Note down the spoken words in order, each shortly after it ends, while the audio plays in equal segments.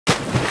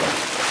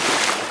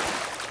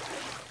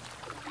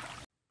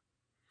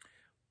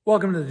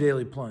Welcome to the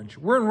Daily Plunge.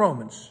 We're in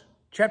Romans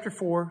chapter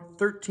 4,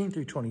 13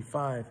 through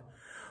 25.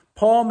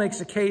 Paul makes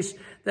a case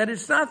that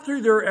it's not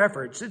through their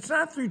efforts. It's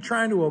not through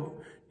trying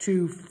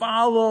to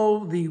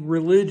follow the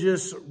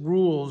religious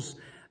rules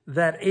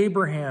that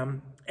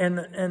Abraham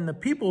and the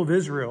people of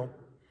Israel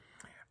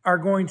are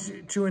going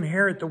to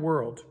inherit the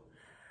world.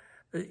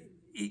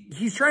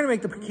 He's trying to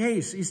make the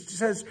case. He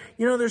says,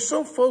 they're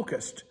so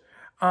focused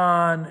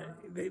on,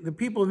 the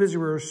people of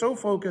Israel are so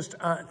focused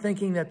on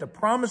thinking that the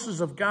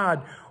promises of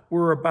God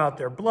were about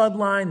their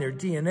bloodline, their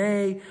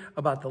DNA,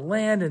 about the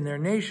land and their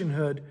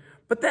nationhood.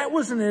 But that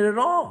wasn't it at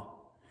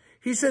all.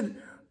 He said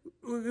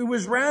it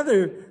was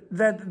rather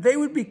that they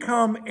would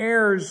become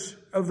heirs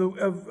of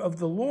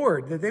the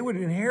Lord, that they would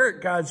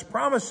inherit God's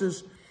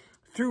promises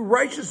through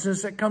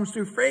righteousness that comes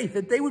through faith,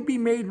 that they would be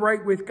made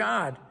right with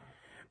God.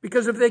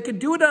 Because if they could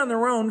do it on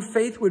their own,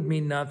 faith would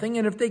mean nothing.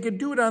 And if they could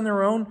do it on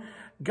their own,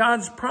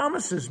 God's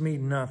promises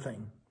mean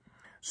nothing.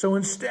 So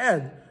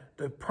instead,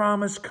 the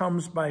promise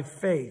comes by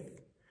faith,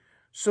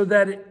 so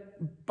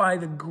that by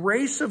the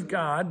grace of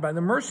God, by the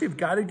mercy of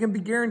God, it can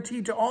be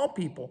guaranteed to all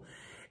people.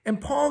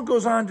 And Paul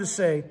goes on to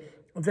say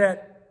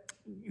that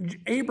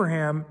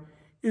Abraham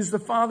is the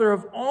father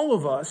of all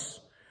of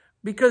us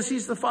because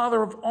he's the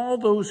father of all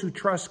those who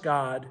trust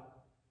God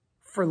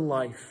for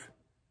life,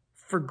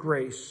 for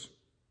grace.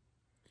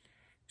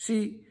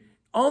 See,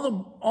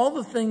 all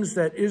the things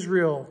that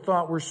Israel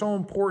thought were so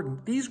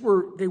important,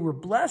 they were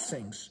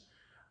blessings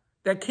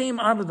that came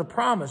out of the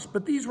promise,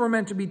 but these were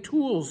meant to be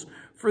tools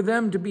for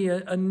them to be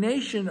a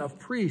nation of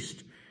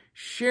priests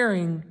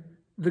sharing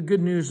the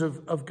good news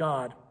of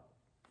God.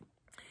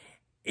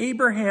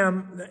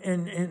 Abraham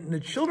and the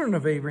children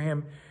of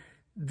Abraham,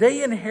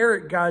 they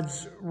inherit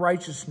God's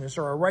righteousness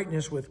or a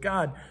rightness with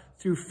God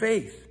through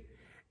faith.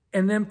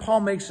 And then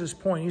Paul makes this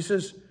point. He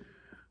says,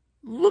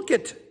 look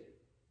at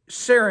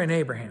Sarah and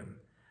Abraham.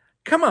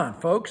 Come on,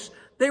 folks.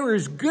 They were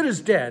as good as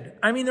dead.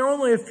 I mean, they're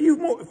only a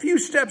few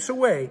steps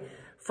away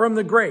from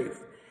the grave.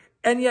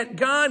 And yet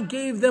God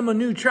gave them a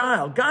new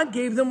child. God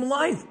gave them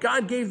life.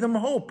 God gave them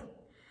hope.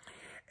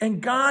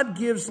 And God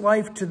gives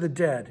life to the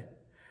dead.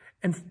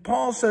 And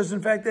Paul says,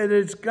 in fact, that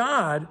it's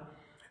God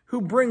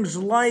who brings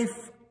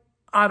life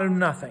out of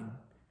nothing.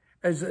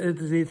 As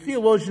the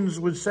theologians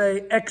would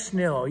say, ex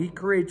nihilo. He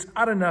creates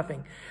out of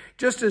nothing.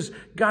 Just as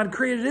God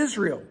created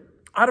Israel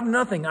out of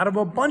nothing, out of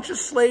a bunch of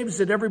slaves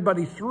that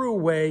everybody threw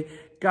away,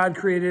 God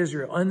created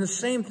Israel. And the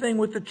same thing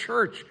with the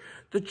church.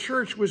 The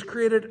church was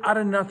created out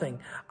of nothing,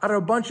 out of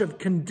a bunch of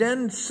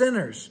condemned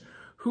sinners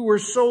who were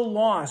so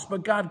lost,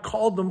 but God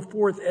called them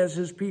forth as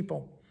his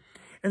people.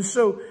 And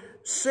so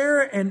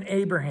Sarah and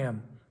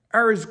Abraham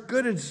are as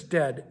good as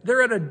dead.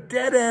 They're at a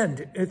dead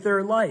end in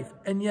their life,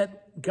 and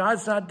yet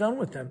God's not done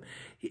with them.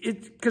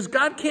 Because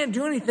God can't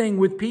do anything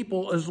with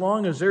people as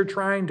long as they're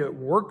trying to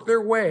work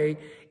their way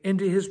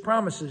into his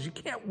promises. You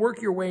can't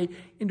work your way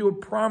into a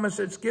promise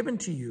that's given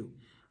to you.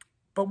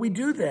 But we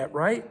do that,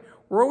 right?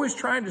 We're always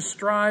trying to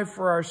strive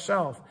for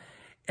ourselves.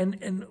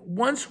 And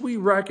once we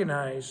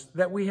recognize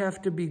that we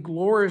have to be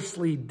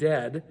gloriously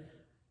dead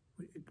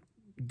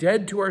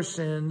to our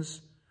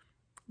sins,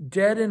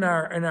 dead in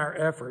our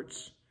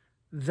efforts,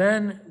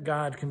 then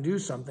God can do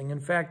something. In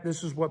fact,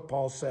 this is what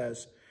Paul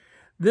says.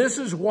 This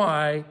is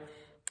why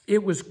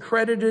it was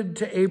credited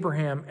to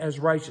Abraham as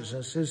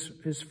righteousness.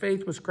 His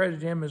faith was credited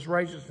to him as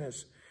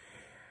righteousness.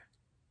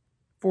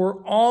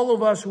 For all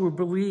of us who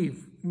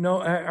believe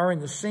are in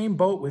the same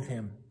boat with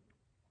him.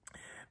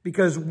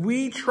 Because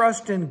we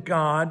trust in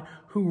God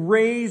who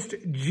raised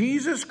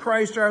Jesus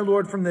Christ our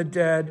Lord from the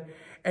dead,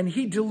 and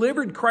he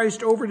delivered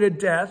Christ over to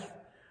death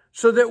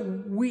so that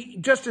we,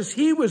 just as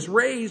he was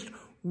raised,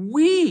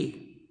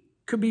 we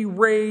could be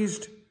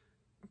raised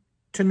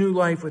to new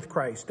life with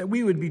Christ, that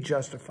we would be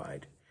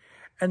justified.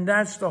 And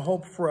that's the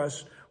hope for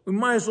us. We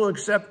might as well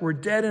accept we're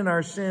dead in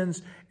our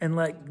sins and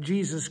let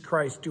Jesus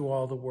Christ do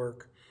all the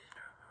work.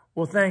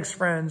 Well, thanks,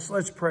 friends.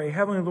 Let's pray.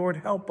 Heavenly Lord,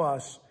 help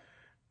us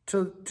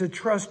to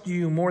trust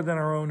you more than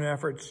our own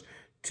efforts,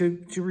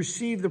 to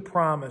receive the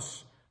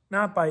promise,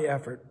 not by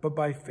effort, but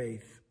by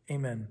faith.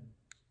 Amen.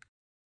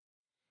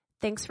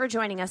 Thanks for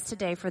joining us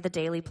today for the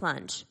Daily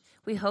Plunge.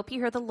 We hope you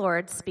hear the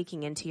Lord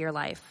speaking into your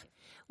life.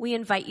 We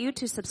invite you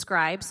to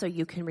subscribe so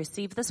you can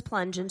receive this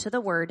plunge into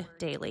the Word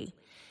daily.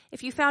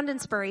 If you found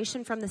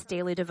inspiration from this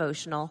daily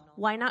devotional,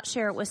 why not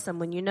share it with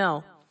someone you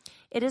know?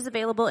 It is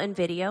available in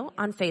video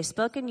on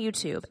Facebook and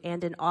YouTube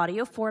and in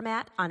audio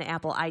format on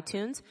Apple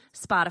iTunes,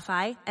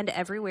 Spotify, and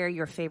everywhere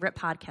your favorite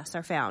podcasts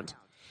are found.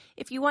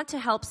 If you want to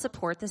help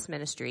support this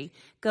ministry,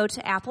 go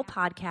to Apple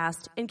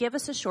Podcast and give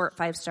us a short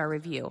 5-star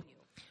review.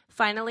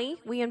 Finally,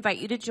 we invite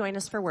you to join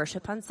us for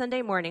worship on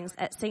Sunday mornings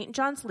at St.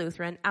 John's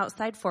Lutheran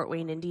outside Fort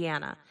Wayne,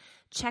 Indiana.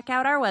 Check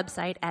out our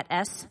website at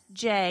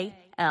sjlt.org.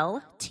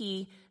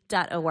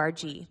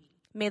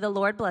 May the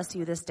Lord bless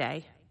you this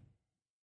day.